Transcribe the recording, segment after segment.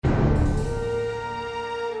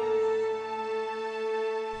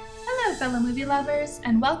fellow movie lovers,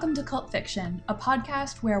 and welcome to Cult Fiction, a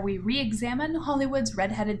podcast where we re-examine Hollywood's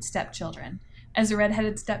redheaded stepchildren. As a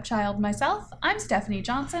redheaded stepchild myself, I'm Stephanie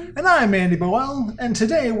Johnson. And I'm Andy Boel, and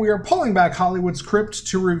today we are pulling back Hollywood's crypt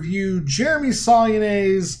to review Jeremy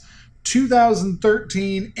Saulnier's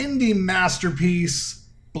 2013 indie masterpiece,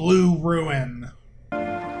 Blue Ruin.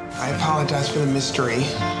 I apologize for the mystery.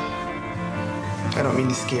 I don't mean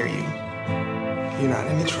to scare you. You're not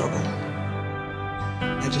in any trouble.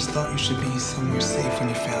 I just thought you should be somewhere safe when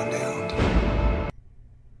you found out.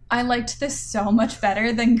 I liked this so much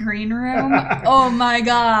better than Green Room. Oh my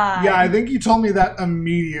god. Yeah, I think you told me that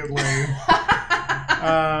immediately.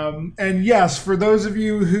 And yes, for those of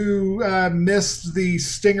you who missed the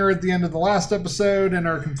stinger at the end of the last episode and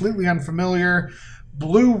are completely unfamiliar,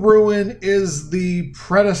 Blue Ruin is the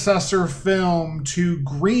predecessor film to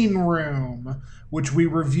Green Room, which we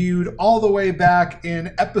reviewed all the way back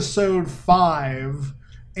in episode 5,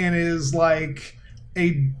 and is like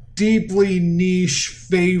a deeply niche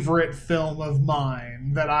favorite film of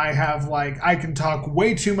mine that I can talk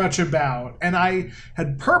way too much about. And I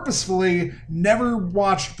had purposefully never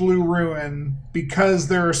watched Blue Ruin because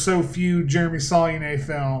there are so few Jeremy Saulnier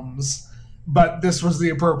films, but this was the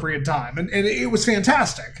appropriate time. And it was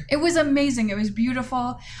fantastic. It was amazing. It was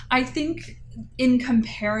beautiful. I think in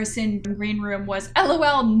comparison, Green Room was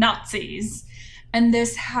LOL Nazis. And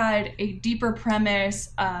this had a deeper premise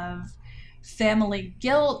of family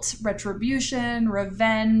guilt, retribution,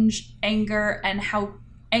 revenge, anger, and how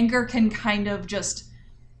anger can kind of just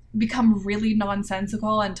become really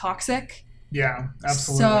nonsensical and toxic. Yeah,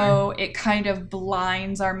 absolutely. So it kind of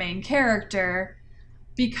blinds our main character,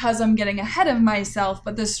 because I'm getting ahead of myself,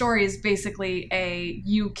 but the story is basically a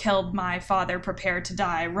you killed my father, prepare to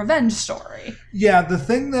die revenge story. Yeah, the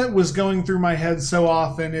thing that was going through my head so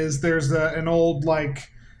often is there's an old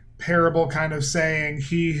parable kind of saying,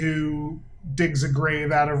 he who digs a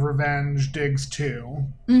grave out of revenge digs two.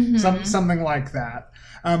 Mm-hmm. Something like that.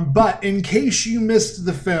 But in case you missed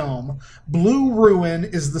the film, Blue Ruin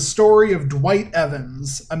is the story of Dwight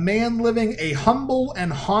Evans, a man living a humble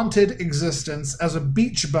and haunted existence as a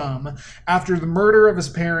beach bum after the murder of his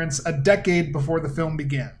parents a decade before the film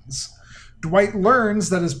begins. Dwight learns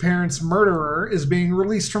that his parents' murderer is being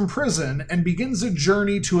released from prison and begins a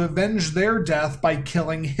journey to avenge their death by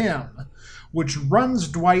killing him, which runs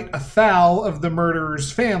Dwight afoul of the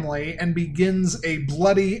murderer's family and begins a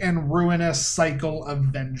bloody and ruinous cycle of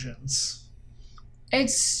vengeance.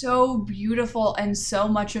 It's so beautiful, and so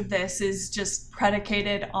much of this is just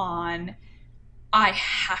predicated on, I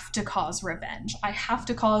have to cause revenge. I have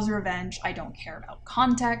to cause revenge. I don't care about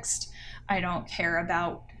context. I don't care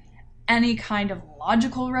about any kind of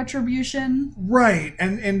logical retribution. Right,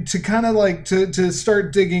 and to kind of to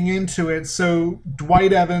start digging into it, so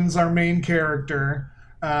Dwight Evans, our main character,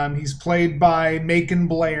 he's played by Macon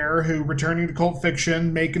Blair, who, returning to Cult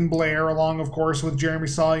Fiction, Macon Blair, along, of course, with Jeremy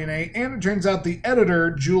Saulnier, and it turns out the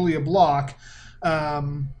editor, Julia Block.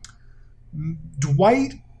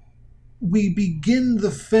 Dwight, we begin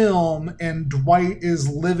the film, and Dwight is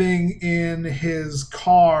living in his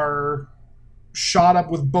car, shot up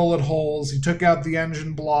with bullet holes. He took out the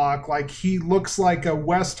engine block. He looks like a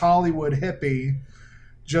West Hollywood hippie.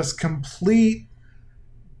 Just complete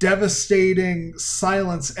devastating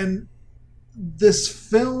silence. And this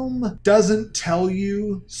film doesn't tell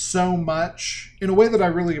you so much in a way that I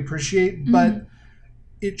really appreciate, but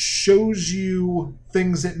it shows you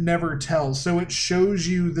things it never tells. So it shows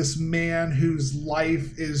you this man whose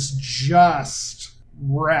life is just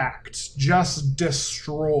wrecked, just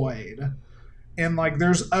destroyed. And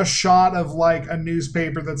there's a shot of a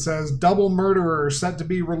newspaper that says double murderer set to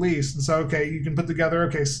be released. And so, okay, you can put together,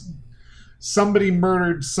 okay, somebody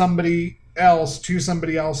murdered somebody else, two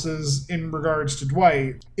somebody else's in regards to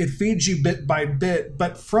Dwight. It feeds you bit by bit.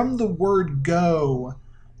 But from the word go,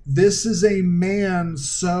 this is a man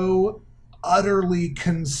so utterly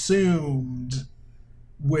consumed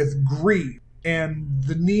with grief and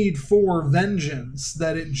the need for vengeance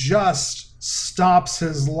that it just stops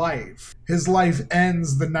his life. His life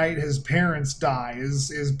ends the night his parents die,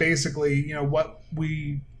 is basically, what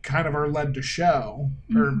we kind of are led to show,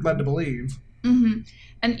 or led to believe. Mm-hmm.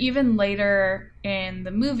 And even later in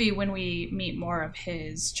the movie, when we meet more of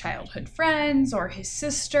his childhood friends or his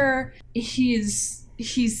sister, he's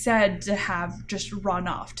said to have just run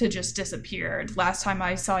off, to just disappeared. Last time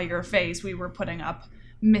I saw your face, we were putting up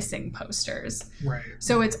missing posters. Right.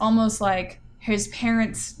 So it's almost like his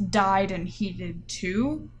parents died and he did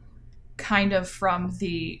too, kind of from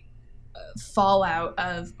the fallout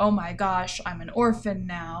of, oh my gosh, I'm an orphan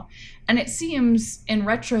now. And it seems, in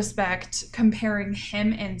retrospect, comparing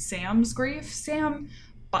him and Sam's grief, Sam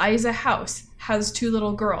buys a house, has 2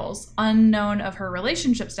 little girls, unknown of her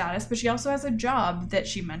relationship status, but she also has a job that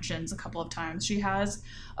she mentions a couple of times. She has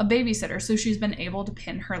a babysitter, so she's been able to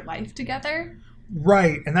pin her life together.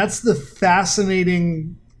 Right, and that's the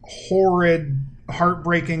fascinating, horrid,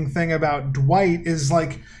 heartbreaking thing about Dwight is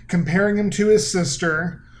like comparing him to his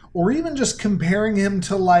sister, or even just comparing him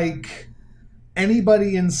to like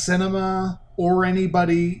anybody in cinema or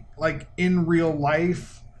anybody in real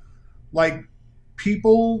life. Like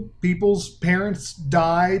people's parents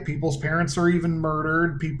die, people's parents are even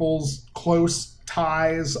murdered, people's close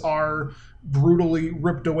ties are brutally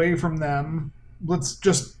ripped away from them. Let's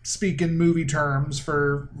just speak in movie terms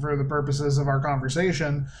for the purposes of our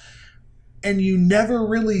conversation. And you never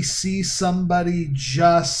really see somebody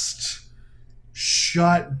just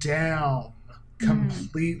shut down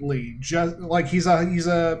completely. Just like he's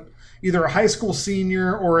a either a high school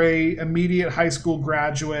senior or a immediate high school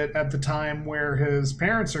graduate at the time where his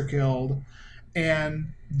parents are killed,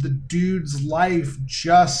 and the dude's life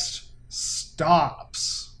just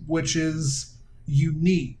stops, which is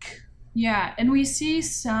unique. Yeah, and we see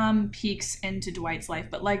some peeks into Dwight's life,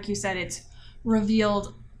 but like you said, it's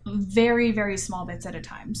revealed very, very small bits at a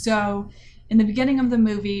time. So in the beginning of the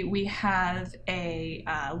movie, we have a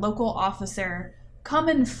local officer come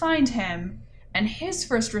and find him, and his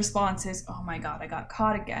first response is, oh my god, I got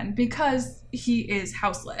caught again, because he is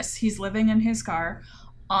houseless. He's living in his car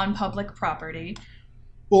on public property.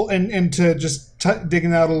 Well, and to just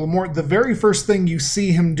digging out a little more, the very first thing you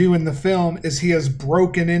see him do in the film is he has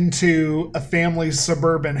broken into a family's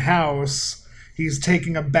suburban house. He's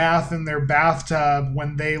taking a bath in their bathtub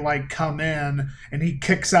when they like come in, and he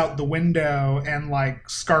kicks out the window and like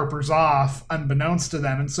scarpers off unbeknownst to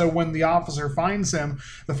them. And so when the officer finds him,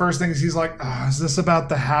 the first thing is he's like, oh, is this about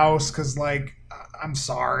the house? Because like, I'm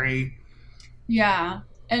sorry. Yeah.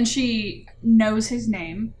 And she knows his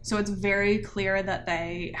name, so it's very clear that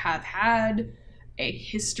they have had a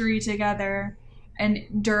history together. And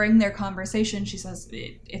during their conversation, she says,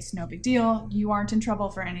 it's no big deal. You aren't in trouble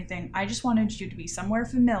for anything. I just wanted you to be somewhere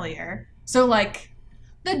familiar. So, like,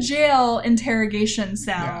 the jail interrogation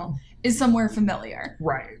cell is somewhere familiar.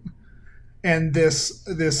 Right. And this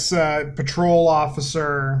patrol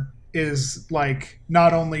officer is like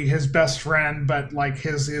not only his best friend, but like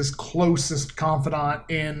his closest confidant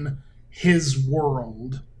in his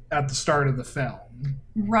world at the start of the film.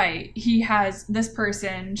 Right. He has this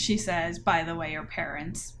person, she says, by the way, your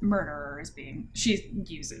parents, murderer is being, she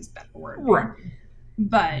uses that word. Right.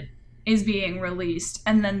 But is being released.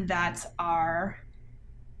 And then that's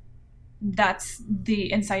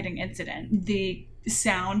the inciting incident. The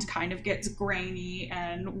sound kind of gets grainy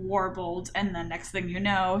and warbled, and then next thing you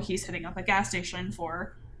know, he's hitting up a gas station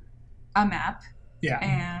for a map. Yeah.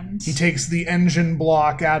 And he takes the engine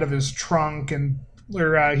block out of his trunk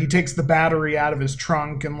he takes the battery out of his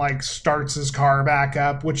trunk and like starts his car back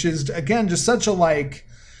up, which is again just such a like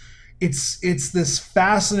it's this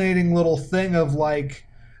fascinating little thing of like,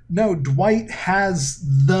 no, Dwight has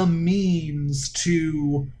the means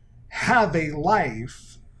to have a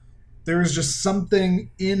life. There's just something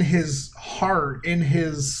in his heart, in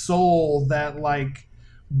his soul, that like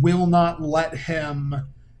will not let him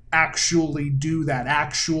actually do that,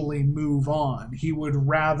 actually move on. He would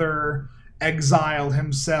rather exile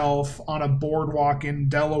himself on a boardwalk in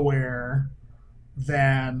Delaware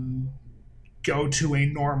than go to a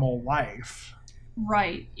normal life.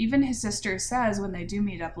 Right. Even his sister says when they do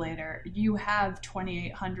meet up later, you have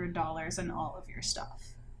 $2,800 in all of your stuff.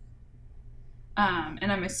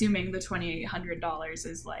 And I'm assuming the $2,800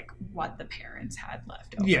 is like what the parents had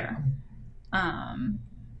left over. Yeah.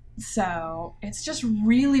 So it's just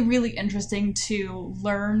really, really interesting to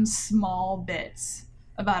learn small bits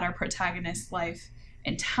about our protagonist's life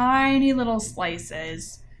in tiny little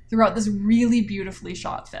slices throughout this really beautifully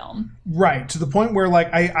shot film. Right, to the point where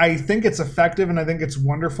like I think it's effective and I think it's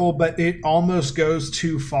wonderful, but it almost goes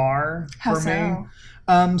too far for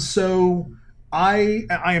me. So I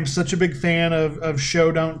am such a big fan of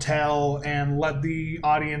show don't tell and let the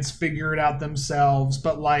audience figure it out themselves,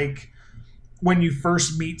 but like when you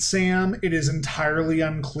first meet Sam, it is entirely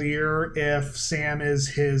unclear if Sam is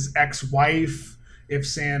his ex-wife, if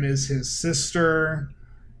Sam is his sister,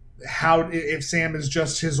 if Sam is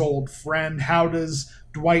just his old friend. How does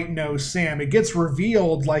Dwight know Sam? It gets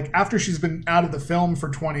revealed like after she's been out of the film for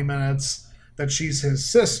 20 minutes that she's his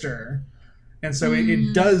sister. And so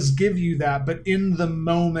it does give you that, but in the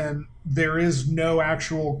moment there is no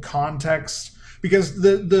actual context, because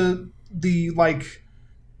the like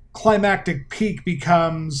climactic peak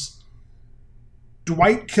becomes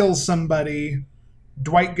Dwight kills somebody,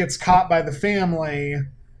 Dwight gets caught by the family,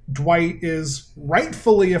 Dwight is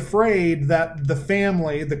rightfully afraid that the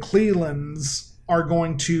family, the Clelands, are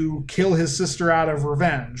going to kill his sister out of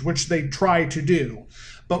revenge, which they try to do.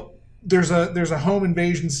 But there's a home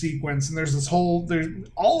invasion sequence, and there's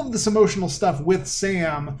all of this emotional stuff with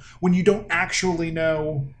Sam when you don't actually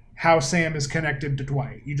know how Sam is connected to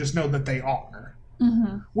Dwight. You just know that they are,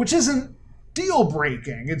 which isn't deal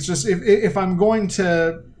breaking. It's just if I'm going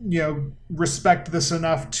to respect this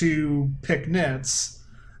enough to pick nits,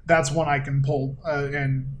 that's one I can pull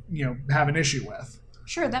and have an issue with.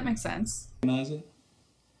 Sure, that makes sense. Recognize it?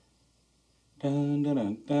 Dun, dun,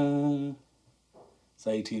 dun, dun. It's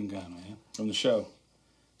the A-Team guy, man, from the show.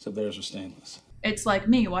 Except theirs was stainless. It's like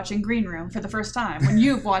me watching Green Room for the first time when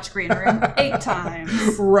you've watched Green Room 8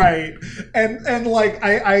 times. Right. And like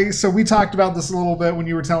I so we talked about this a little bit when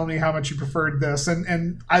you were telling me how much you preferred this,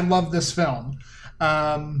 and I love this film.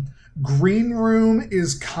 Green Room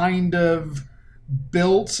is kind of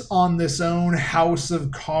built on this own house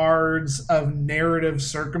of cards of narrative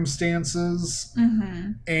circumstances,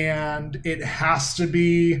 and it has to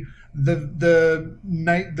be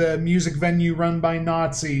the music venue run by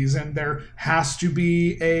Nazis, and there has to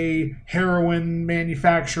be a heroin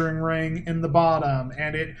manufacturing ring in the bottom,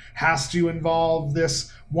 and it has to involve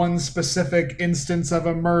this one specific instance of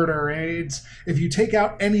a murder. It's, if you take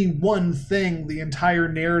out any one thing, the entire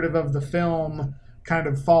narrative of the film kind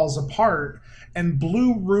of falls apart. And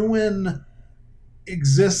Blue Ruin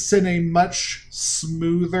exists in a much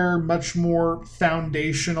smoother, much more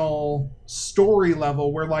foundational story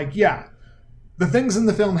level where, like, yeah, the things in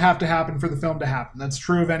the film have to happen for the film to happen. That's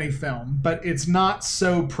true of any film. But it's not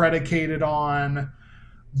so predicated on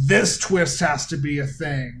this twist has to be a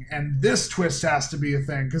thing and this twist has to be a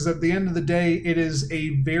thing. Because at the end of the day, it is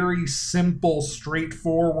a very simple,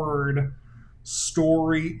 straightforward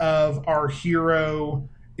story of our hero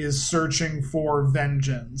is searching for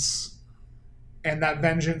vengeance, and that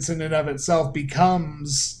vengeance in and of itself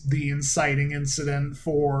becomes the inciting incident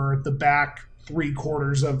for the back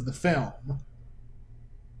 3/4 of the film.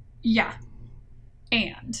 Yeah.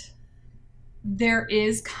 And there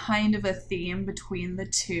is kind of a theme between the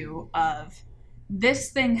two of this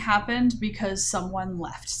thing happened because someone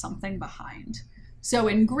left something behind. So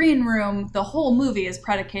in Green Room, the whole movie is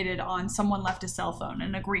predicated on someone left a cell phone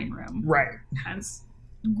in a green room. Right. Hence,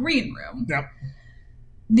 Green Room. Yep.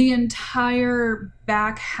 The entire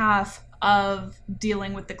back half of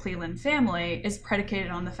dealing with the Cleland family is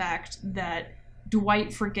predicated on the fact that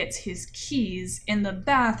Dwight forgets his keys in the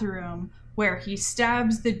bathroom where he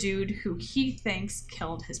stabs the dude who he thinks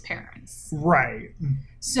killed his parents. Right.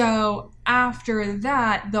 So after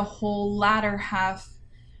that, the whole latter half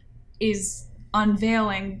is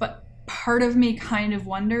unveiling, but part of me kind of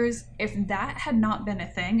wonders if that had not been a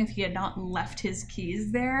thing, if he had not left his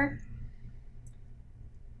keys there,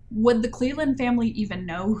 would the Cleland family even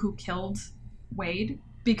know who killed Wade?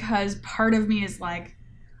 Because part of me is like,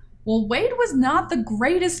 well, Wade was not the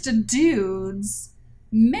greatest of dudes.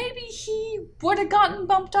 Maybe he would have gotten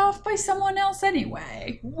bumped off by someone else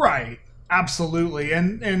anyway. Right. Absolutely.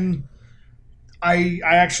 And I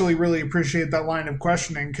actually really appreciate that line of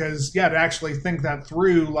questioning because, yeah, to actually think that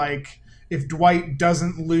through, like, if Dwight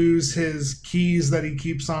doesn't lose his keys that he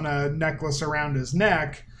keeps on a necklace around his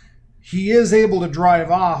neck, he is able to drive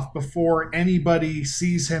off before anybody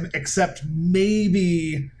sees him except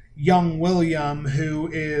maybe young William, who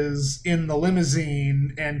is in the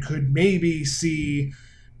limousine and could maybe see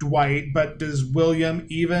Dwight. But does William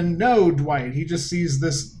even know Dwight? He just sees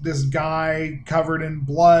this guy covered in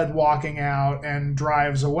blood walking out and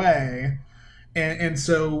drives away. And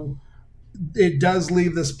so it does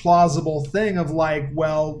leave this plausible thing of like,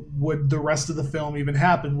 well, would the rest of the film even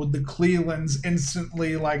happen? Would the Clelands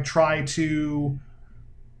instantly like try to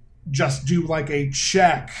just do like a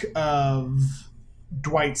check of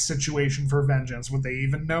Dwight's situation for vengeance? Would they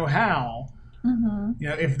even know how? Mm-hmm. You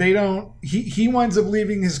know, if they don't, he winds up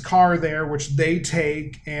leaving his car there, which they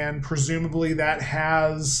take, and presumably that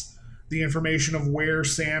has the information of where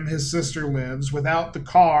Sam, his sister, lives. Without the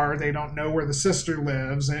car, they don't know where the sister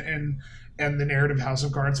lives, and the narrative House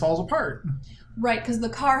of Cards falls apart. Right, because the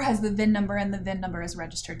car has the VIN number, and the VIN number is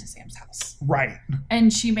registered to Sam's house. Right.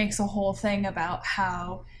 And she makes a whole thing about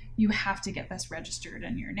how you have to get this registered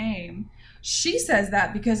in your name. She says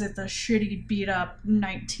that because it's a shitty, beat-up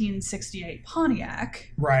 1968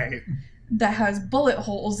 Pontiac. Right. That has bullet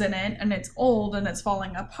holes in it, and it's old, and it's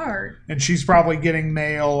falling apart. And she's probably getting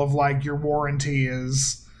mail of, like, your warranty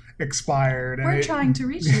is expired. And We're trying to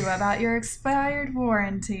reach you about your expired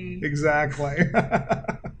warranty. Exactly.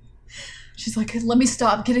 She's like, let me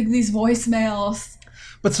stop getting these voicemails.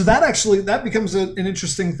 But so that becomes an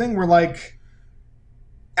interesting thing where, like,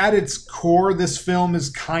 at its core, this film is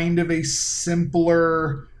kind of a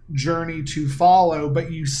simpler journey to follow,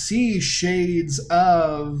 but you see shades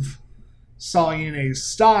of Saulniers'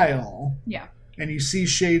 style. Yeah. And you see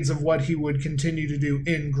shades of what he would continue to do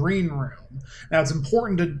in Green Room. Now, it's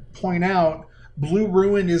important to point out, Blue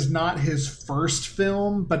Ruin is not his first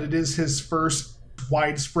film, but it is his first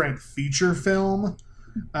widespread feature film.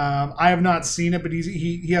 I have not seen it, but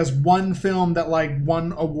he has one film that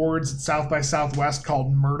won awards at South by Southwest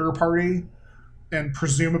called Murder Party, and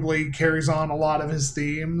presumably carries on a lot of his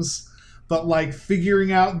themes. But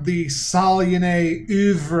figuring out the Saulniers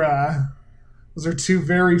oeuvre, those are two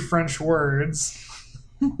very French words.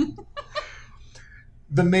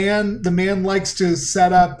 The man likes to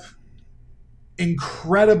set up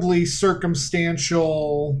incredibly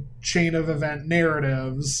circumstantial chain of event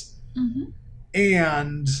narratives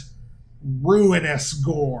and ruinous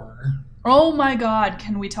gore. Oh my god,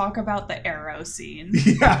 can we talk about the arrow scene?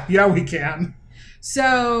 Yeah, we can.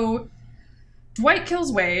 So, Dwight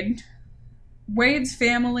kills Wade. Wade's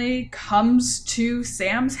family comes to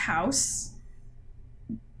Sam's house.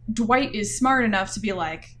 Dwight is smart enough to be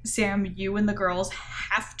like, Sam, you and the girls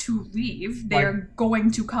have to leave. They're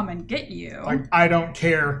going to come and get you. I don't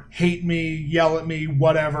care. Hate me, yell at me,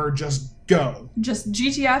 whatever. Just go. Just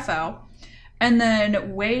GTFO. And then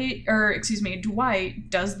Dwight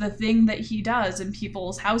does the thing that he does in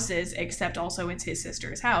people's houses, except also it's his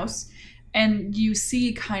sister's house. And you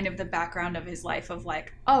see kind of the background of his life of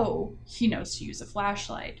oh, he knows to use a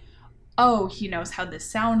flashlight. Oh, he knows how this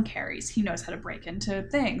sound carries. He knows how to break into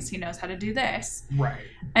things. He knows how to do this. Right.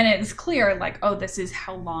 And it's clear, oh, this is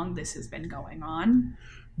how long this has been going on.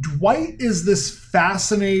 Dwight is this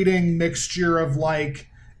fascinating mixture of,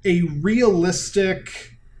 a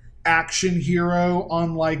realistic action hero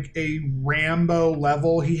on, a Rambo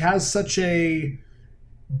level. He has such a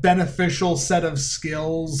beneficial set of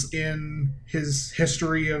skills in his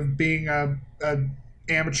history of being a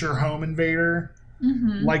amateur home invader.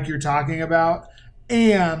 Like you're talking about,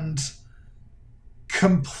 and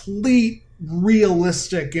complete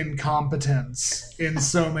realistic incompetence in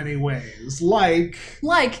so many ways. Like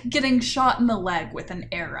getting shot in the leg with an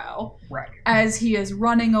arrow. Right. As he is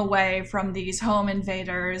running away from these home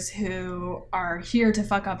invaders who are here to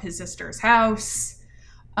fuck up his sister's house,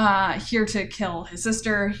 here to kill his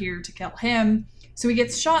sister, here to kill him. So he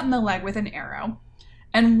gets shot in the leg with an arrow.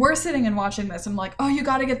 And we're sitting and watching this. I'm like, oh, you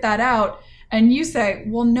got to get that out. And you say,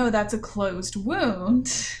 well, no, that's a closed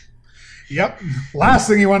wound. Yep. Last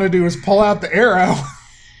thing you want to do is pull out the arrow.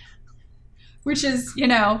 Which is,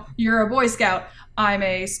 you're a Boy Scout. I'm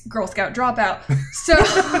a Girl Scout dropout.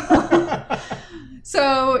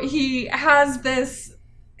 So he has this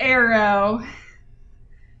arrow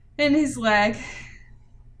in his leg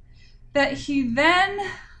that he then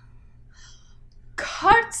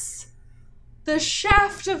cuts the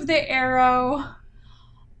shaft of the arrow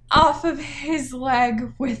off of his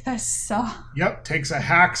leg with a saw. Yep, takes a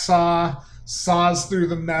hacksaw, saws through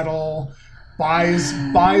the metal, buys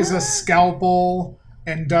a scalpel,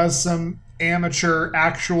 and does some amateur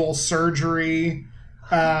actual surgery,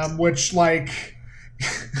 which the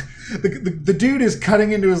dude is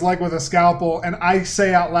cutting into his leg with a scalpel, and I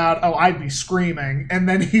say out loud, oh, I'd be screaming, and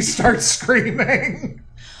then he starts screaming.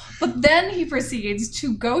 But then he proceeds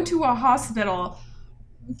to go to a hospital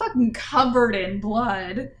fucking covered in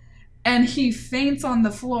blood, and he faints on the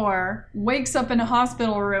floor, wakes up in a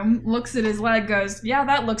hospital room, looks at his leg, goes, yeah,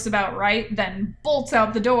 that looks about right, then bolts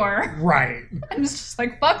out the door. Right. And it's just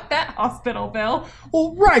fuck that hospital bill.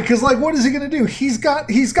 Well, right, because what is he going to do? He's got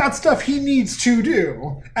stuff he needs to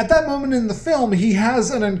do. At that moment in the film, he has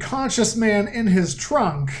an unconscious man in his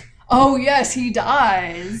trunk. Oh, yes, he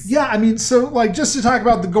dies. Yeah, I mean, so, just to talk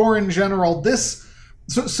about the gore in general,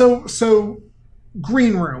 So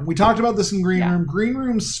Green Room. We talked about this in Green Room. Green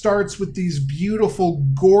Room starts with these beautiful,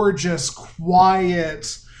 gorgeous,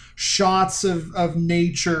 quiet shots of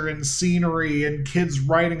nature and scenery and kids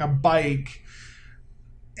riding a bike.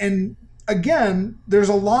 And again, there's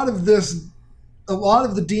a lot of the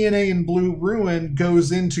DNA in Blue Ruin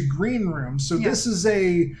goes into Green Room. So this is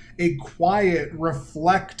a quiet,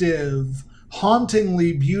 reflective,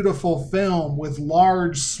 hauntingly beautiful film with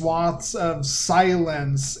large swaths of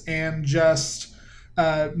silence and just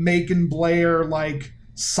Macon Blair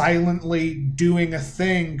silently doing a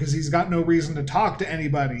thing because he's got no reason to talk to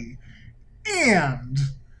anybody. And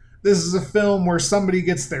this is a film where somebody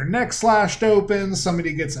gets their neck slashed open,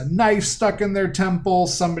 somebody gets a knife stuck in their temple,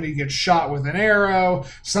 somebody gets shot with an arrow,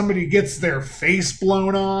 somebody gets their face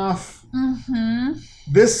blown off. Mm-hmm.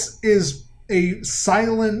 This is a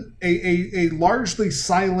silent, a largely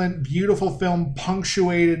silent, beautiful film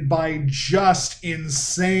punctuated by just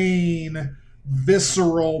insane,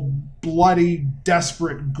 visceral, bloody,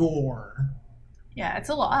 desperate gore. Yeah, it's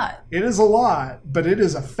a lot. It is a lot, but it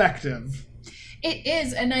is effective. It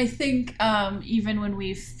is, and I think even when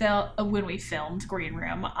we filmed Green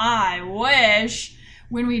Room, I wish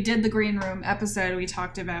when we did the Green Room episode, we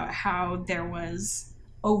talked about how there was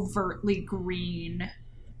overtly green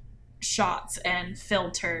shots and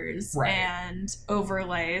filters and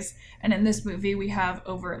overlays, and in this movie we have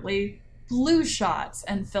overtly blue shots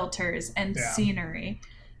and filters and scenery.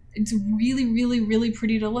 It's really, really, really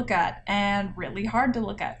pretty to look at and really hard to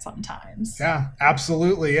look at sometimes. Yeah,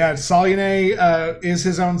 absolutely. Yeah, Saulnier is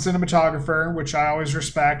his own cinematographer, which I always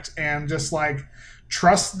respect, and just like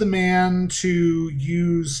trust the man to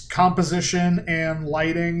use composition and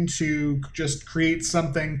lighting to just create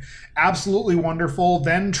something absolutely wonderful.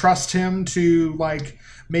 Then trust him to like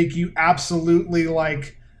make you absolutely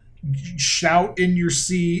like shout in your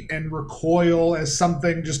seat and recoil as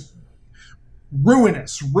something just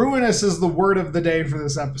ruinous. Ruinous is the word of the day for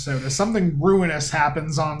this episode. As something ruinous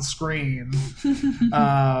happens on screen.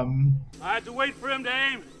 I had to wait for him to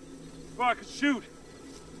aim before I could shoot.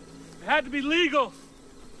 It had to be legal.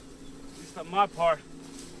 At least on my part.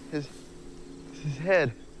 His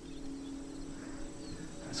head.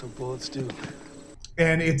 That's what bullets do.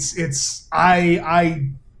 And I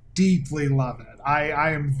deeply love it. I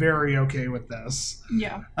am very okay with this.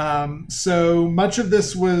 Yeah. So much of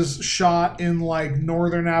this was shot in like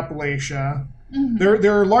northern Appalachia. Mm-hmm.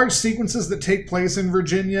 There are large sequences that take place in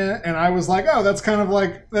Virginia, and I was like, oh, that's kind of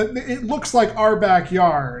like, it looks like our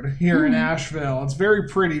backyard here in Asheville. It's very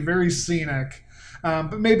pretty, very scenic,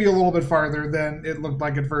 but maybe a little bit farther than it looked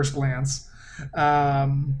like at first glance.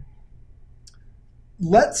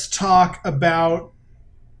 Let's talk about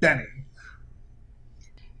Benny.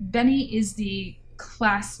 Benny is the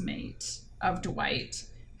classmate of Dwight,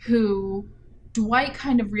 who Dwight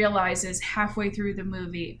kind of realizes halfway through the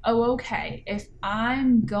movie, oh, okay, if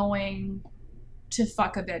I'm going to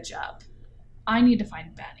fuck a bitch up, I need to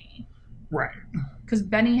find Benny. Right. Because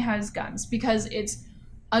Benny has guns. Because it's,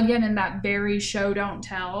 again, in that very show don't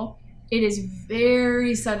tell, it is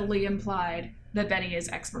very subtly implied that Benny is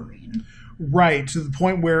ex-Marine. Right, to the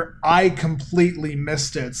point where I completely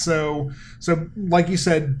missed it. So like you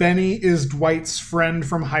said, Benny is Dwight's friend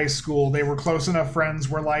from high school. They were close enough friends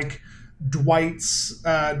where like Dwight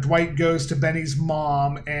goes to Benny's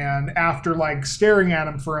mom, and after like staring at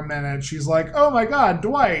him for a minute, she's like, "Oh my God,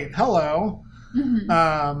 Dwight, hello."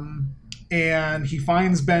 Mm-hmm. And he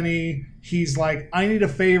finds Benny. He's like, "I need a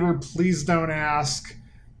favor. Please don't ask.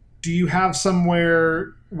 Do you have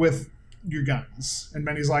somewhere with your guns?" And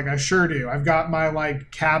Benny's like, "I sure do. I've got my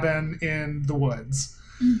like cabin in the woods."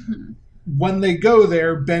 Mm-hmm. When they go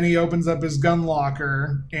there, Benny opens up his gun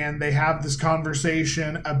locker and they have this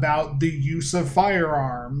conversation about the use of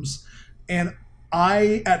firearms. And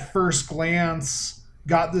I, at first glance,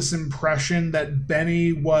 got this impression that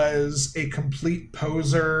Benny was a complete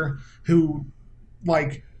poser who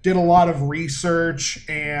like did a lot of research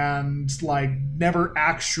and like never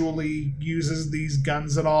actually uses these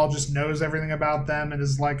guns at all, just knows everything about them and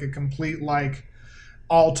is like a complete like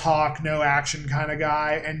all talk, no action kind of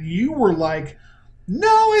guy. And you were like, no,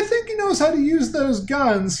 I think he knows how to use those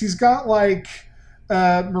guns. He's got like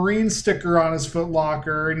a Marine sticker on his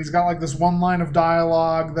footlocker, and he's got like this one line of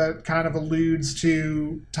dialogue that kind of alludes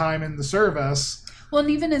to time in the service. Well,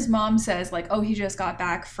 and even his mom says like, oh, he just got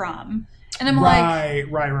back from... And I'm right.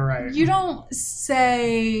 You don't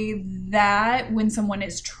say that when someone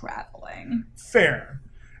is traveling. Fair.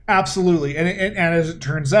 Absolutely. And as it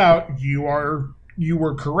turns out, you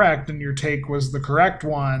were correct, and your take was the correct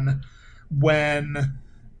one. When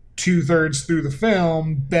 2/3 through the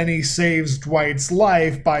film, Benny saves Dwight's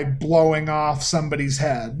life by blowing off somebody's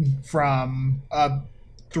head from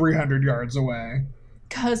 300 yards away.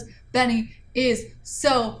 Because Benny is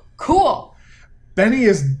so cool. Benny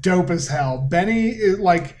is dope as hell. Benny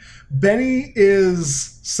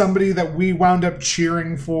is somebody that we wound up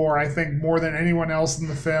cheering for, I think, more than anyone else in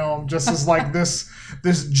the film. Just as like this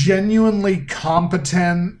genuinely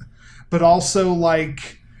competent, but also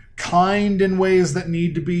like kind in ways that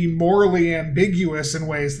need to be, morally ambiguous in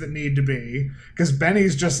ways that need to be. Because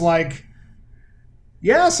Benny's just like,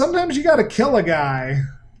 yeah, sometimes you gotta kill a guy.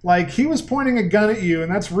 Like, he was pointing a gun at you,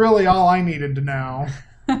 and that's really all I needed to know.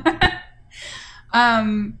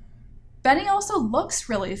 Benny also looks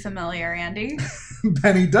really familiar, Andy.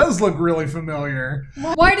 Benny does look really familiar.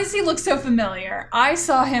 Why does he look so familiar? I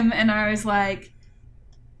saw him and I was like,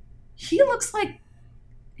 he looks like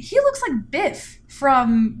he looks like Biff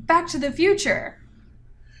from Back to the Future.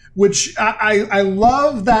 Which I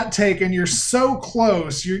love that take, and you're so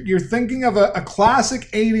close. You're thinking of a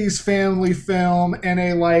classic 80s family film and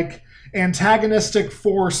a like antagonistic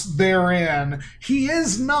force therein. He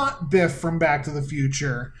is not Biff from Back to the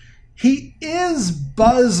Future. He is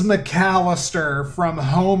Buzz McAllister from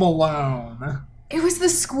Home Alone. It was the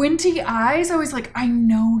squinty eyes. I was like, I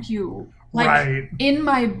know you. Like, right. In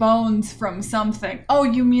my bones from something. Oh,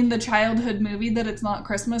 you mean the childhood movie that it's not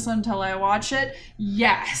Christmas until I watch it?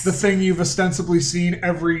 Yes. The thing you've ostensibly seen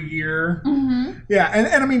every year. Mm-hmm. Yeah, and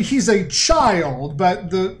I mean, he's a child, but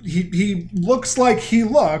he looks like he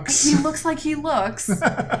looks. He looks like he looks.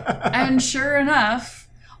 And sure enough,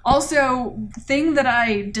 also, thing that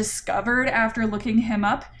I discovered after looking him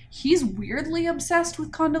up, he's weirdly obsessed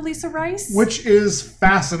with Condoleezza Rice. Which is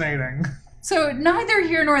fascinating. So neither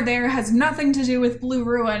here nor there, has nothing to do with Blue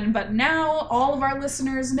Ruin, but now all of our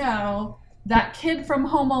listeners know that kid from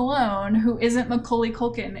Home Alone, who isn't Macaulay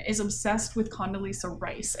Culkin, is obsessed with Condoleezza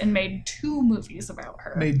Rice and made 2 movies about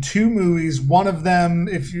her. Made 2 movies. One of them,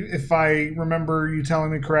 if I remember you telling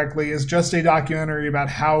me correctly, is just a documentary about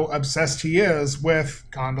how obsessed he is with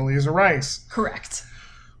Condoleezza Rice. Correct.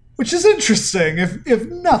 Which is interesting, if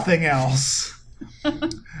nothing else.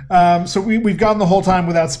 So we've gone the whole time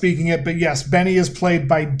without speaking it, but yes, Benny is played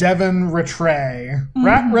by Devin Rattray.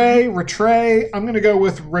 Mm-hmm. Rattray. I'm going to go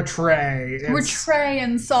with Rattray. Rattray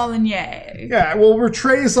and Saulnier. Yeah, well,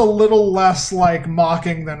 Rattray's a little less like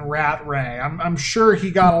mocking than Rattray. I'm sure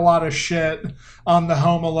he got a lot of shit on the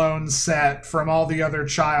Home Alone set from all the other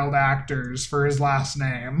child actors for his last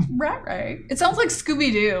name. Rattray. It sounds like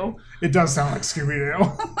Scooby-Doo. It does sound like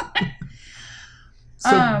Scooby-Doo.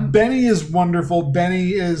 So Benny is wonderful.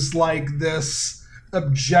 Benny is like this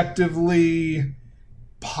objectively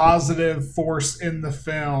positive force in the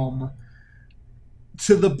film,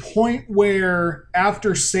 to the point where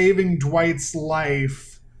after saving Dwight's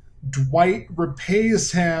life, Dwight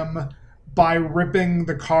repays him by ripping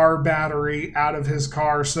the car battery out of his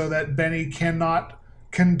car so that Benny cannot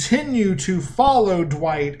continue to follow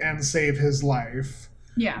Dwight and save his life.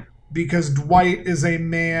 Yeah. Because Dwight is a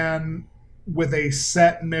man with a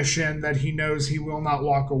set mission that he knows he will not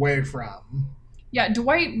walk away from. Yeah,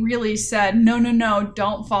 Dwight really said, no,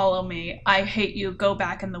 don't follow me. I hate you. Go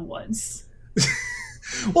back in the woods.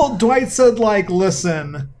 Well, Dwight said, like,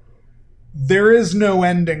 listen, there is no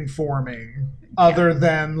ending for me other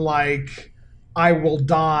than, like, I will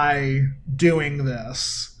die doing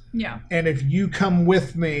this. Yeah. And if you come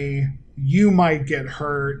with me, you might get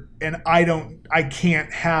hurt, and I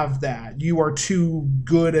can't have that. You are too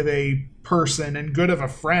good of a person and good of a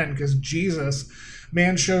friend, because Jesus,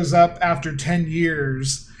 man shows up after 10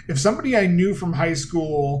 years. If somebody I knew from high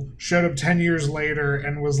school showed up 10 years later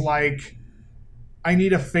and was like, I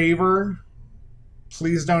need a favor,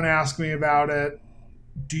 please don't ask me about it,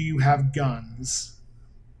 do you have guns?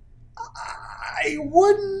 I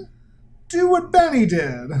wouldn't do what Benny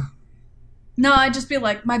did. No, I'd just be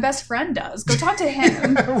like, my best friend does. Go talk to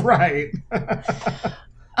him. Right.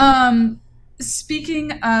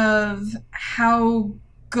 Speaking of how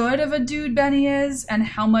good of a dude Benny is and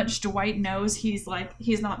how much Dwight knows he's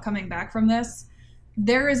not coming back from this,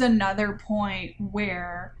 there is another point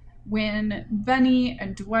where when Benny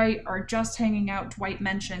and Dwight are just hanging out, Dwight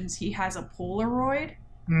mentions he has a Polaroid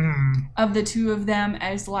of the 2 of them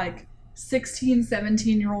as like 16,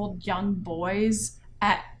 17-year-old young boys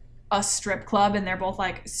at a strip club, and they're both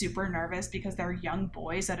like super nervous because they're young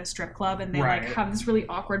boys at a strip club, and they like have this really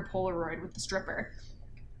awkward Polaroid with the stripper.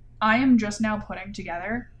 I am just now putting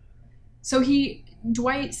together. So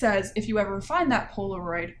Dwight says, if you ever find that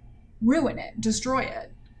Polaroid, ruin it, destroy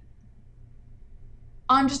it.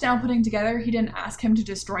 I'm just now putting together, he didn't ask him to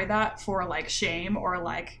destroy that for like shame or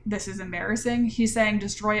like this is embarrassing. He's saying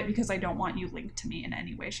destroy it because I don't want you linked to me in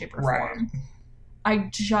any way, shape, or form. I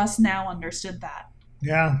just now understood that.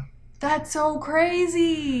 Yeah. That's so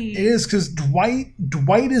crazy. It is, because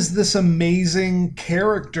Dwight is this amazing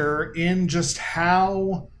character in just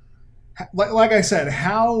how, like I said,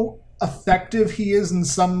 how effective he is in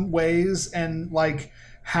some ways, and like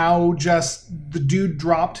how just the dude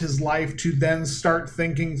dropped his life to then start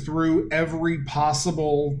thinking through every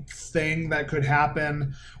possible thing that could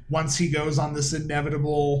happen once he goes on this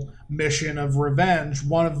inevitable mission of revenge,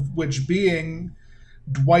 one of which being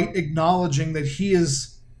Dwight acknowledging that he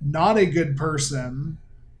is not a good person.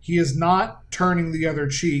 He is not turning the other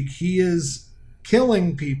cheek. He is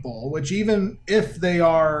killing people, which even if they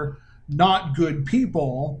are not good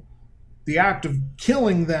people, the act of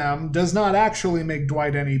killing them does not actually make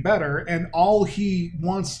Dwight any better. And all he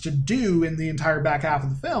wants to do in the entire back half of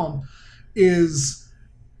the film is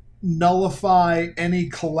nullify any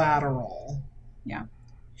collateral. Yeah.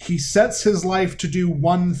 He sets his life to do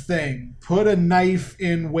one thing, put a knife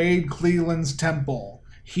in Wade Cleland's temple.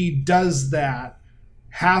 He does that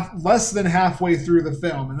less than halfway through the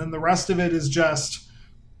film, and then the rest of it is just,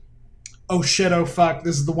 oh shit, oh fuck,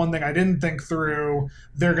 this is the one thing I didn't think through.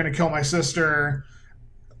 They're going to kill my sister.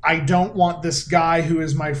 I don't want this guy who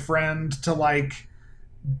is my friend to, like,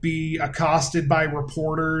 be accosted by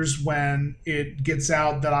reporters when it gets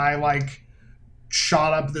out that I, like,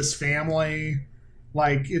 shot up this family.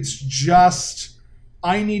 Like, it's just,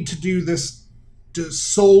 I need to do this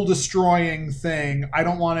soul-destroying thing. I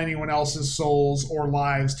don't want anyone else's souls or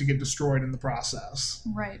lives to get destroyed in the process.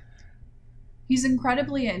 Right. He's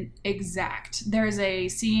incredibly exact. There's a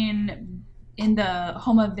scene in the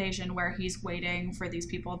home invasion where he's waiting for these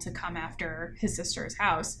people to come after his sister's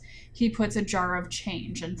house. He puts a jar of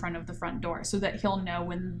change in front of the front door so that he'll know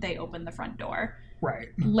when they open the front door. Right.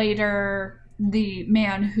 Later, the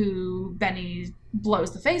man who Benny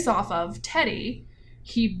blows the face off of, Teddy,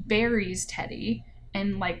 he buries Teddy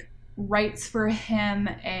and, like, writes for him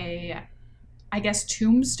a, I guess,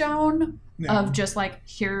 tombstone of just, like,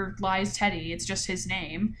 here lies Teddy. It's just his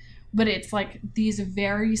name. But it's, like, these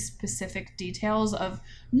very specific details of,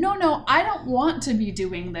 no, I don't want to be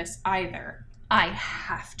doing this either. I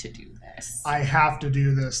have to do this. I have to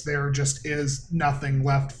do this. There just is nothing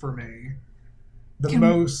left for me. Go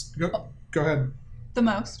ahead. The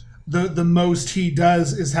most. The most he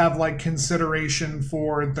does is have, like, consideration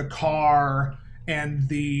for the car and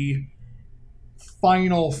the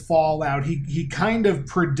final fallout. He kind of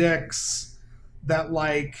predicts that,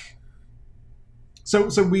 like, so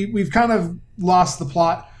we've kind of lost the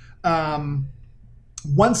plot.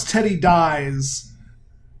 Once Teddy dies,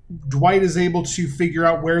 Dwight is able to figure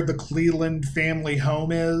out where the Cleland family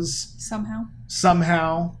home is.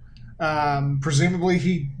 Somehow. Presumably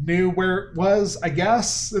he knew where it was, I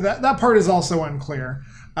guess. That part is also unclear.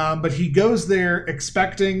 But he goes there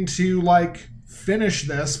expecting to, like, finish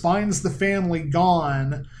this, finds the family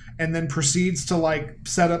gone, and then proceeds to, like,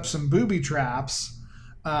 set up some booby traps.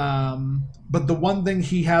 But the one thing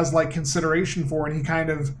he has, like, consideration for, and he kind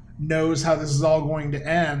of knows how this is all going to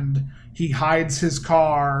end, he hides his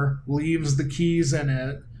car, leaves the keys in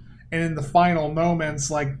it, and in the final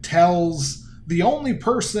moments, like, tells the only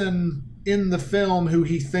person in the film who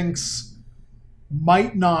he thinks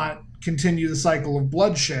might not continue the cycle of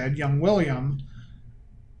bloodshed, young William,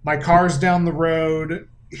 my car's down the road,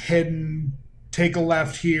 hidden, take a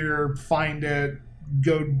left here, find it,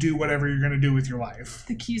 go do whatever you're going to do with your life.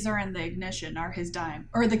 The keys are in the ignition are his dying,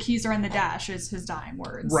 or the keys are in the dash is his dying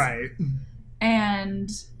words. Right. And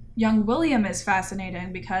young William is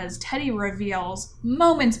fascinating because Teddy reveals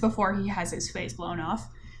moments before he has his face blown off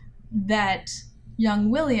that young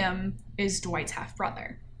William is Dwight's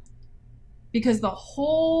half-brother. Because the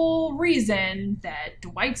whole reason that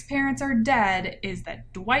Dwight's parents are dead is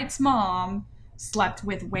that Dwight's mom slept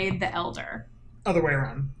with Wade the Elder. Other way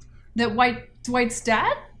around. That Dwight's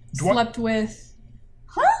dad slept with...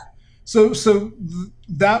 Huh? So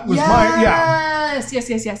that was Yes.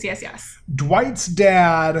 Dwight's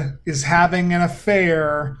dad is having an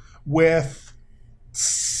affair with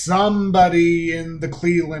somebody in the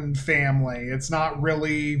Cleland family. It's not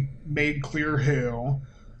really made clear who.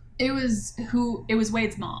 It was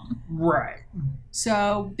Wade's mom. Right.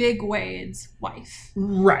 So Big Wade's wife.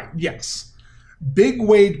 Right, yes. Big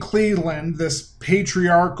Wade Cleland, this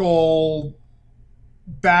patriarchal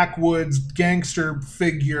backwoods gangster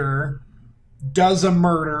figure, does a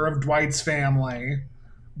murder of Dwight's family,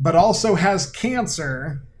 but also has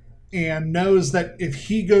cancer and knows that if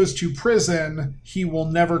he goes to prison, he will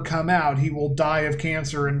never come out. He will die of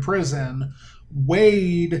cancer in prison.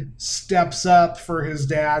 Wade steps up for his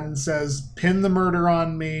dad and says, pin the murder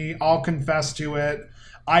on me. I'll confess to it.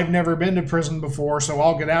 I've never been to prison before, so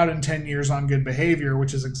I'll get out in 10 years on good behavior,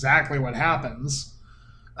 which is exactly what happens.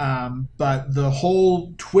 But the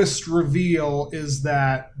whole twist reveal is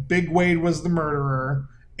that Big Wade was the murderer,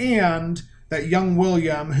 and that young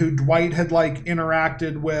William, who Dwight had, like,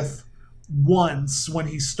 interacted with once when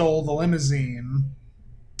he stole the limousine,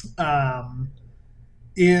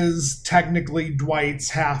 is technically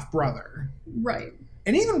Dwight's half-brother. Right.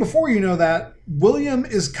 And even before you know that, William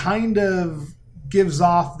is kind of gives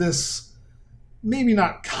off this, maybe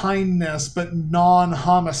not kindness, but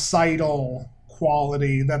non-homicidal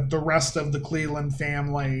quality that the rest of the Cleland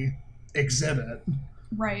family exhibit.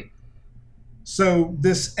 Right. So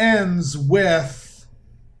this ends with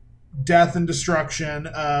death and destruction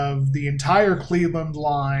of the entire Cleland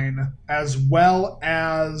line, as well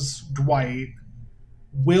as Dwight.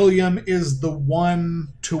 William is the one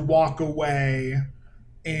to walk away,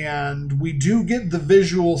 And we do get the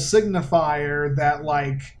visual signifier that,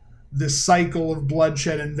 like, this cycle of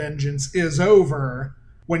bloodshed and vengeance is over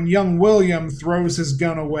when young William throws his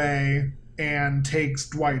gun away and takes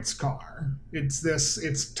Dwight's car.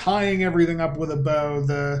 It's tying everything up with a bow.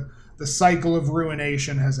 The cycle of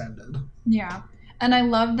ruination has ended. Yeah. And I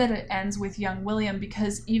love that it ends with young William,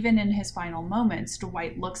 because even in his final moments,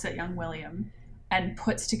 Dwight looks at young William and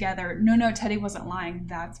puts together, no, Teddy wasn't lying.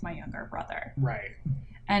 That's my younger brother. Right.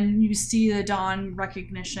 And you see the dawn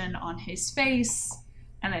recognition on his face.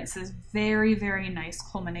 And it's this very, very nice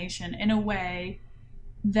culmination in a way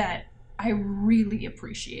that I really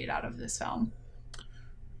appreciate out of this film.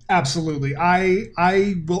 Absolutely.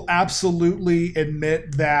 I will absolutely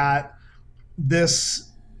admit that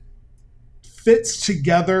this fits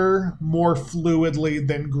together more fluidly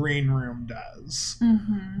than Green Room does.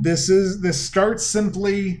 Mm-hmm. This starts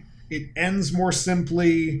simply, it ends more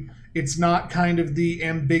simply. It's not kind of the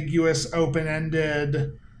ambiguous,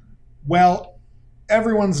 open-ended, well,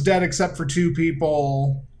 everyone's dead except for two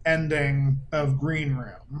people ending of Green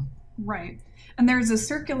Room. Right. And there's a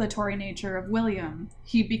circulatory nature of William.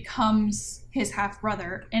 He becomes his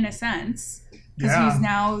half-brother, in a sense, because he's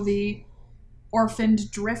now the orphaned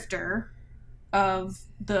drifter of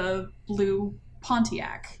the blue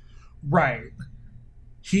Pontiac. Right.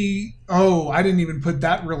 I didn't even put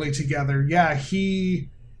that really together. Yeah, he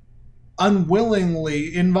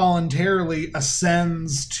unwillingly, involuntarily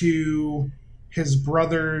ascends to his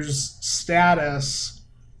brother's status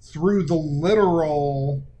through the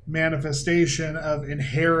literal manifestation of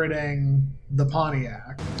inheriting the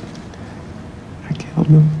Pontiac. I killed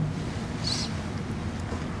him.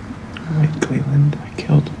 All right, Cleveland, I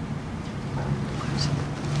killed him.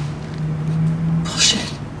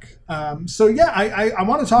 Bullshit. I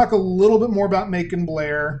want to talk a little bit more about Macon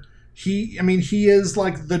Blair. He is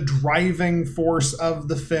like the driving force of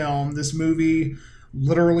the film. This movie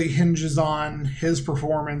literally hinges on his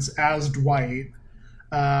performance as Dwight.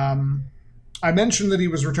 I mentioned that he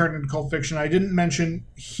was returning to Cult Fiction. I didn't mention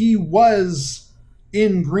he was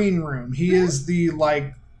in Green Room. He is the,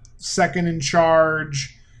 like, second in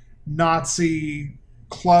charge Nazi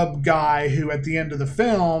club guy who at the end of the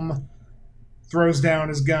film throws down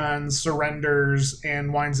his guns, surrenders,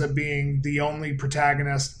 and winds up being the only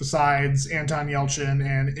protagonist besides Anton Yelchin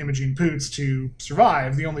and Imogen Poots to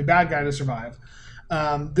survive, the only bad guy to survive.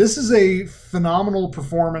 This is a phenomenal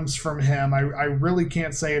performance from him. I really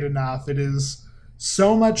can't say it enough. It is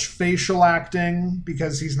so much facial acting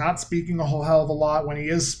because he's not speaking a whole hell of a lot. When he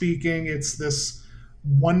is speaking, it's this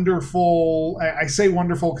wonderful, I say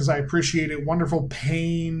wonderful because I appreciate it, wonderful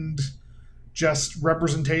pained just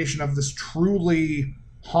representation of this truly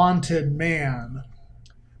haunted man.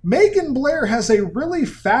 Macon Blair has a really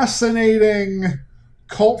fascinating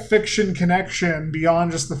Cult Fiction connection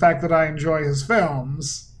beyond just the fact that I enjoy his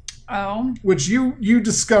films. Oh. Which you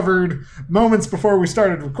discovered moments before we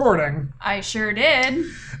started recording. I sure did.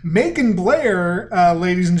 Macon Blair,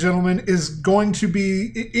 ladies and gentlemen, is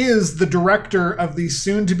the director of the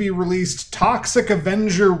soon-to-be-released Toxic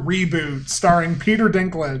Avenger reboot starring Peter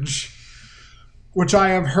Dinklage, which I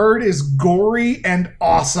have heard is gory and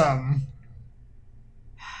awesome.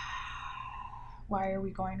 Why are we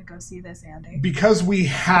going to go see this, Andy? Because we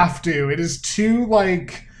have to. It is too,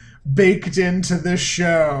 like, baked into this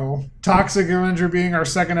show. Toxic Avenger being our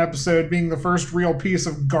second episode, being the first real piece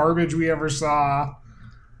of garbage we ever saw.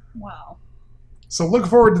 Wow. So look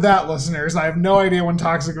forward to that, listeners. I have no idea when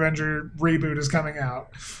Toxic Avenger reboot is coming out.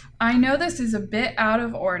 I know this is a bit out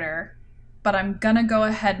of order, but I'm gonna go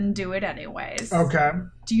ahead and do it anyways. Okay.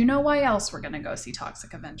 Do you know why else we're gonna go see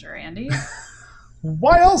Toxic Avenger, Andy?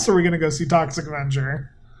 Why else are we gonna go see Toxic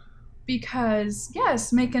Avenger? Because,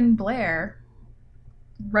 yes, Macon Blair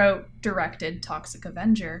wrote, directed Toxic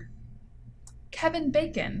Avenger. Kevin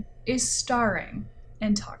Bacon is starring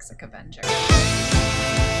in Toxic Avenger.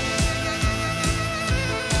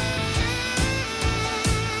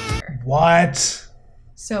 What?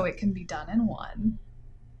 So it can be done in one.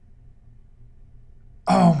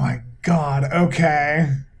 Oh my god,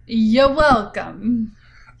 okay. You're welcome.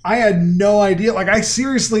 I had no idea. Like, I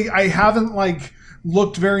haven't, like,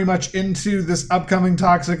 looked very much into this upcoming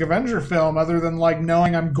Toxic Avenger film other than, like,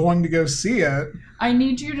 knowing I'm going to go see it. I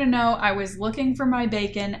need you to know I was looking for my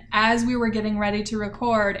bacon as we were getting ready to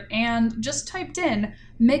record and just typed in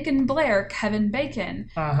Macon Blair, Kevin Bacon,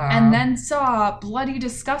 and then saw Bloody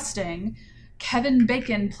Disgusting, Kevin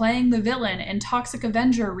Bacon playing the villain in Toxic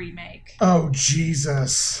Avenger remake. Oh,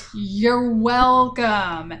 Jesus. You're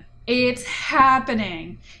welcome. It's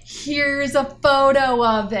happening. Here's a photo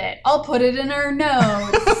of it. I'll put it in our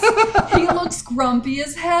notes. He looks grumpy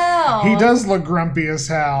as hell. He does look grumpy as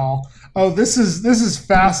hell. Oh, this is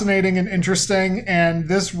fascinating and interesting, and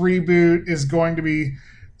this reboot is going to be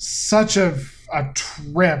such a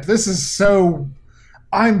trip. This is so...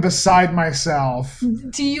 I'm beside myself.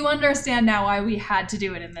 Do you understand now why we had to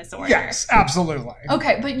do it in this order? Yes, absolutely.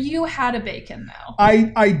 Okay, but you had a bacon, though.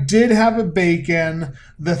 I did have a bacon.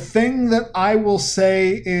 The thing that I will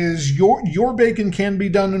say is your bacon can be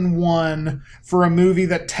done in one for a movie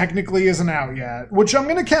that technically isn't out yet, which I'm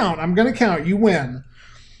going to count. You win.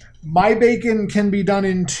 My bacon can be done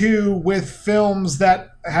in two with films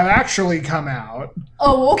that have actually come out.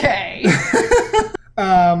 Oh, okay.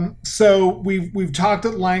 So we've talked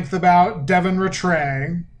at length about Devin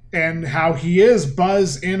Rattray and how he is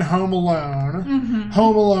Buzz in Home Alone. Mm-hmm.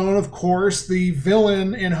 Home Alone, of course, the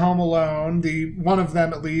villain in Home Alone, the one of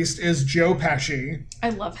them at least, is Joe Pesci. I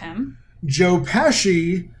love him. Joe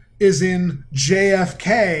Pesci is in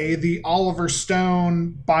JFK, the Oliver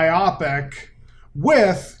Stone biopic,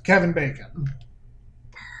 with Kevin Bacon.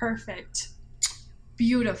 Perfect.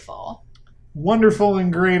 Beautiful. Wonderful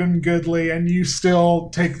and great and goodly, and you still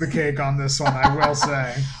take the cake on this one, I will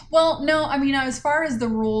say. Well, no, I mean, as far as the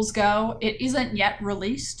rules go, it isn't yet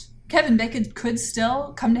released. Kevin Bacon could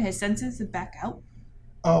still come to his senses and back out.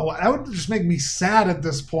 Oh, that would just make me sad at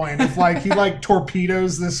this point if, like, he, like,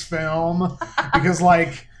 torpedoes this film because,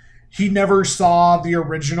 like, he never saw the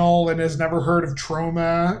original and has never heard of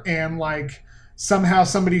Troma, and, like, somehow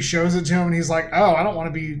somebody shows it to him and he's like, oh, I don't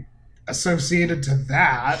want to be associated to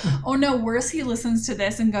that. Oh no, worse, he listens to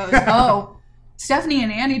this and goes, oh, Stephanie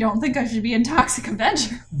and Annie don't think I should be in Toxic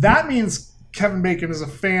Avenger. That means Kevin Bacon is a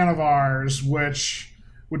fan of ours, which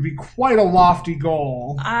would be quite a lofty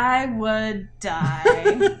goal. I would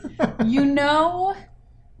die. You know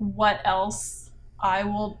what else I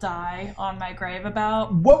will die on my grave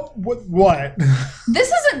about? What?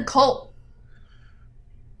 This isn't cult.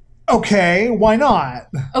 Okay, why not?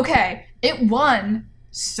 Okay, it won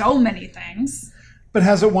so many things. But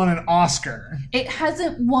has it won an Oscar? It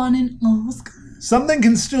hasn't won an Oscar. Something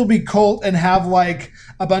can still be cult and have, like,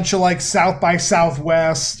 a bunch of, like, South by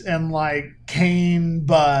Southwest and, like, Cannes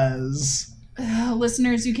buzz.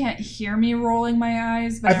 Listeners, you can't hear me rolling my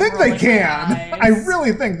eyes, but I think they can. I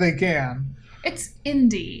really think they can. It's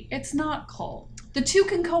indie. It's not cult. The two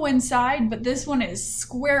can coincide, but this one is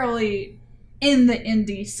squarely in the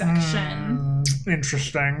indie section.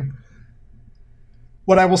 Interesting.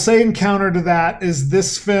 What I will say in counter to that is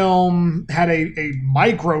this film had a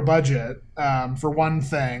micro budget, for one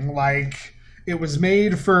thing. Like, it was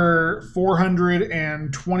made for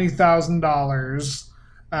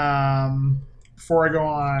 $420,000. Before I go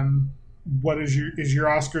on, what is your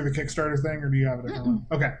Oscar the Kickstarter thing, or do you have it?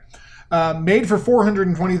 Okay. Made for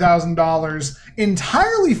 $420,000,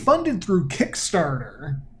 entirely funded through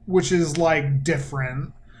Kickstarter, which is, like,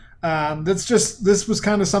 different. This was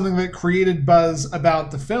kind of something that created buzz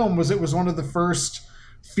about the film. It was one of the first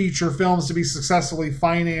feature films to be successfully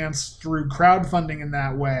financed through crowdfunding in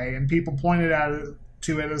that way, and people pointed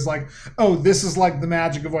to it as like, oh, this is like the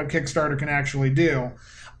magic of what Kickstarter can actually do.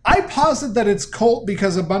 I posit that it's cult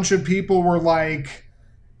because a bunch of people were like,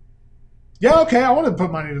 yeah, okay, I want to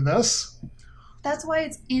put money to this. That's why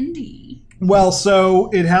it's indie. Well,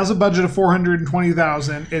 so it has a budget of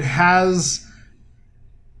 $420,000. It has...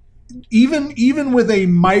 Even with a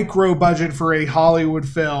micro budget for a Hollywood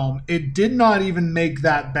film, it did not even make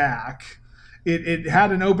that back. It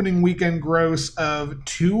had an opening weekend gross of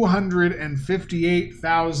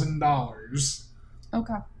 $258,000.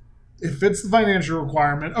 Okay. It fits the financial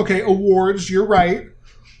requirement. Okay, awards, you're right.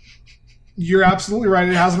 You're absolutely right.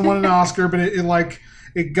 It hasn't won an Oscar, but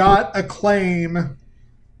it got acclaim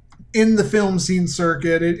in the film scene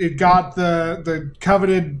circuit. It got the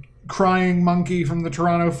coveted Crying Monkey from the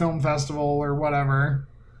Toronto Film Festival or whatever.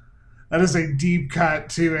 That is a deep cut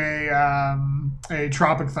to a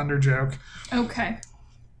Tropic Thunder joke. Okay.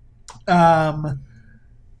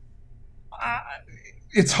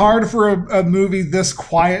 It's hard for a movie this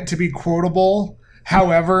quiet to be quotable.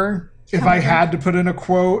 However, if I had to put in a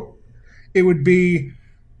quote, it would be,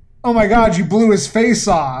 "Oh my God, you blew his face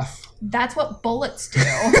off." That's what bullets do.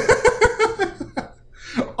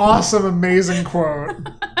 Awesome, amazing quote.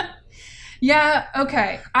 Yeah,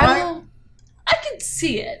 okay. I can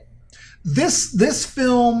see it. This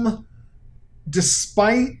film,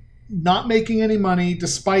 despite not making any money,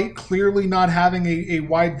 despite clearly not having a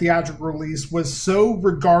wide theatrical release, was so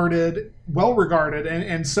well regarded,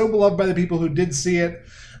 and so beloved by the people who did see it,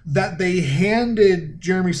 that they handed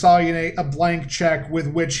Jeremy Saulnier a blank check with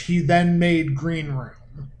which he then made Green Room.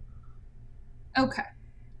 Okay.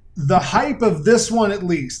 The hype of this one, at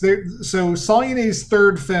least. So Saulnier's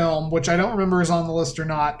third film, which I don't remember is on the list or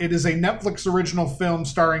not, it is a Netflix original film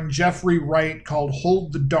starring Jeffrey Wright called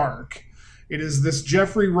Hold the Dark. It is this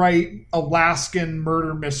Jeffrey Wright Alaskan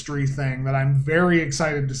murder mystery thing that I'm very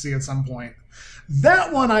excited to see at some point.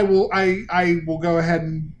 That one I will go ahead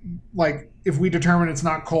and, like, if we determine it's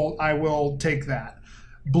not cult, I will take that.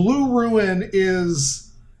 Blue Ruin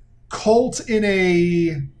is cult in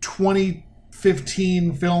a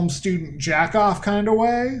 2015 film student jack-off kind of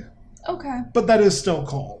way. Okay. But that is still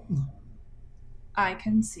cult. I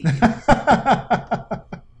can see.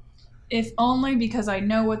 If only because I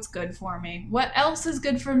know what's good for me. What else is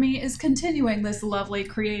good for me is continuing this lovely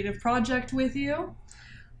creative project with you.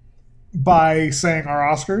 By saying our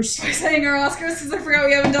Oscars. By saying our Oscars, because I forgot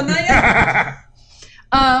we haven't done that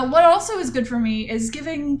yet. What also is good for me is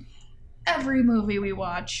giving every movie we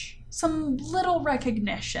watch some little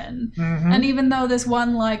recognition. Mm-hmm. And even though this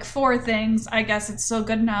won like 4 things, I guess it's still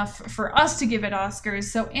good enough for us to give it Oscars.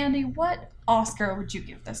 So Andy, what Oscar would you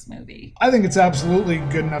give this movie? I think it's absolutely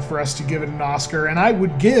good enough for us to give it an Oscar, and I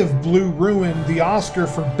would give Blue Ruin the Oscar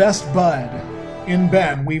for Best Bud in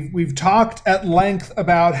Ben. We've talked at length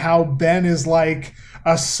about how Ben is like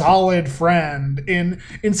a solid friend in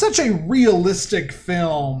such a realistic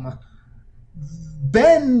film.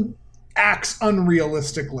 Ben acts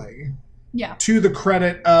unrealistically. Yeah. To the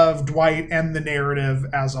credit of Dwight and the narrative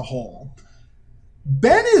as a whole.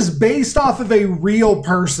 Ben is based off of a real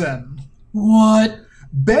person. What?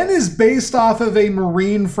 Ben is based off of a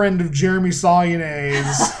Marine friend of Jeremy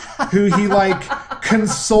Saulnier's who he like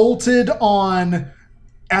consulted on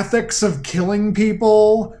ethics of killing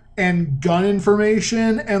people and gun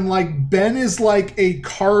information, and like Ben is like a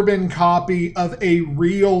carbon copy of a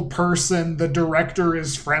real person the director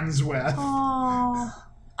is friends with. Oh,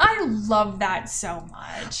 I love that so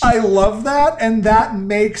much. I love that, and that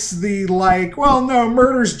makes the like, well, no,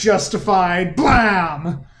 murder's justified,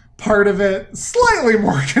 blam, part of it slightly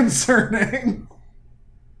more concerning.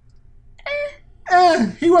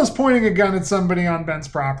 He was pointing a gun at somebody on Ben's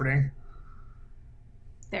property.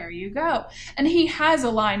 There you go. And he has a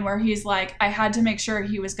line where he's like, I had to make sure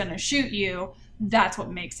he was going to shoot you. That's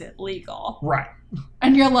what makes it legal. Right.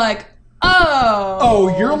 And you're like, oh.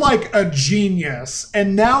 Oh, you're like a genius.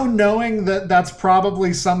 And now knowing that that's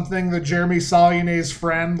probably something that Jeremy Saulnier's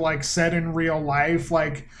friend like said in real life,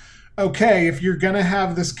 like, okay, if you're going to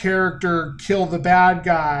have this character kill the bad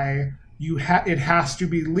guy, it has to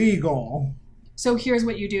be legal. So here's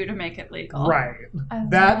what you do to make it legal. Right. I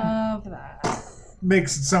love that.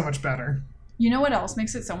 Makes it so much better. You know what else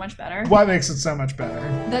makes it so much better? What makes it so much better?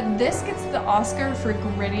 That this gets the Oscar for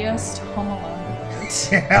grittiest Home Alone movie.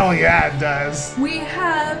 Hell yeah, it does. We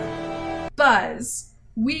have Buzz.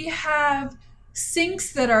 We have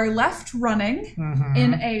sinks that are left running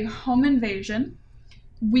in a home invasion.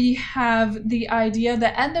 We have the idea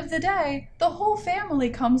that end of the day, the whole family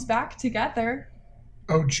comes back together.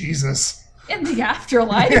 Oh, Jesus. In the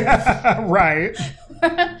afterlife. Yeah, right.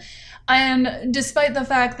 And despite the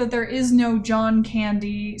fact that there is no John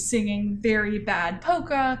Candy singing very bad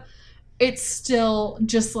polka, it's still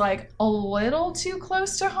just like a little too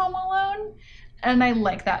close to Home Alone. And I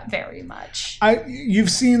like that very much. You've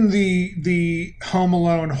seen the Home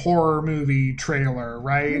Alone horror movie trailer,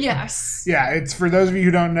 right? Yes. Yeah, it's for those of you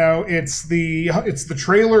who don't know, it's the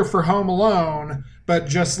trailer for Home Alone, but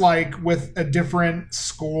just like with a different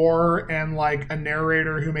score and like a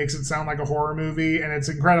narrator who makes it sound like a horror movie, and it's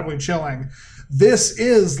incredibly chilling. This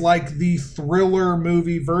is like the thriller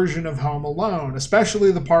movie version of Home Alone,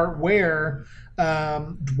 especially the part where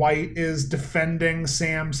Dwight is defending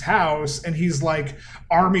Sam's house and he's like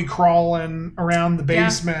army crawling around the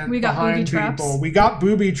basement behind people. We got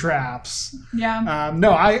booby traps. Yeah.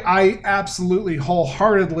 No, I absolutely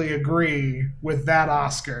wholeheartedly agree with that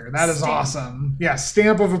Oscar. That is awesome. Yeah,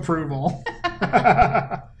 stamp of approval.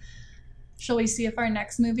 Shall we see if our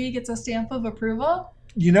next movie gets a stamp of approval?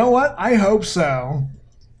 You know what? I hope so.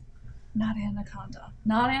 Not Anaconda.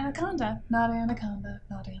 Not Anaconda. Not Anaconda.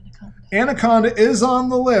 Not Anaconda. Anaconda is on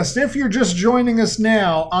the list. If you're just joining us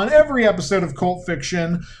now, on every episode of Cult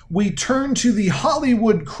Fiction, we turn to the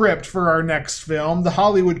Hollywood Crypt for our next film. The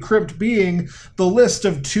Hollywood Crypt being the list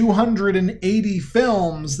of 280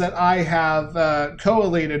 films that I have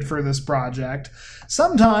collated for this project.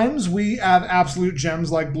 Sometimes we have absolute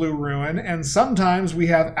gems like Blue Ruin, and sometimes we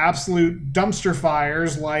have absolute dumpster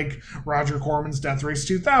fires like Roger Corman's Death Race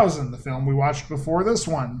 2000, the film we watched before this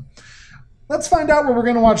one. Let's find out what we're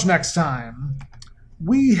going to watch next time.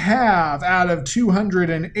 We have, out of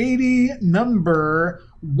 280, number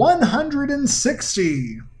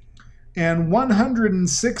 160. And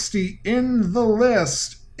 160 in the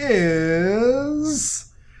list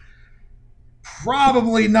is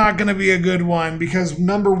probably not going to be a good one, because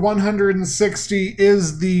number 160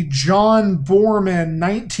 is the John Boorman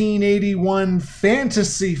 1981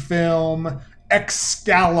 fantasy film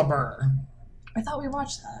Excalibur. I thought we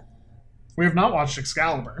watched that. We have not watched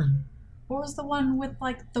Excalibur. What was the one with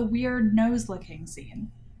like the weird nose-licking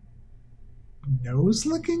scene?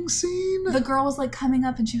 Nose-licking scene? The girl was like coming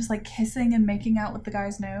up and she was like kissing and making out with the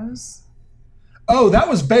guy's nose. Oh, that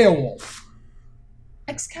was Beowulf.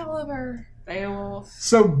 Excalibur. Beowulf.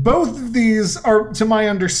 So both of these are, to my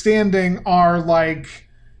understanding, are like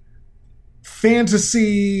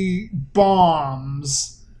fantasy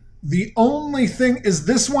bombs. The only thing is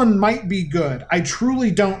this one might be good. I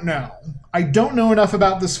truly don't know. I don't know enough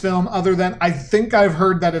about this film other than I think I've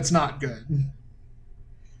heard that it's not good.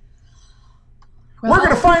 Well, we're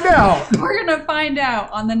going to find out. We're going to find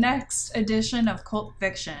out on the next edition of Cult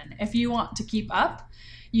Fiction. If you want to keep up,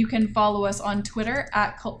 you can follow us on Twitter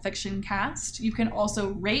at Cult Fiction Cast. You can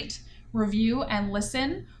also rate, review, and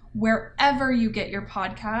listen wherever you get your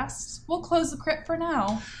podcasts. We'll close the crypt for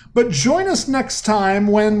now. But join us next time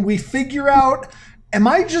when we figure out, am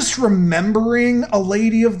I just remembering a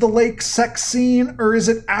Lady of the Lake sex scene, or is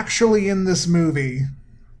it actually in this movie?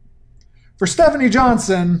 For Stephanie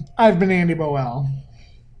Johnson, I've been Andy Boel.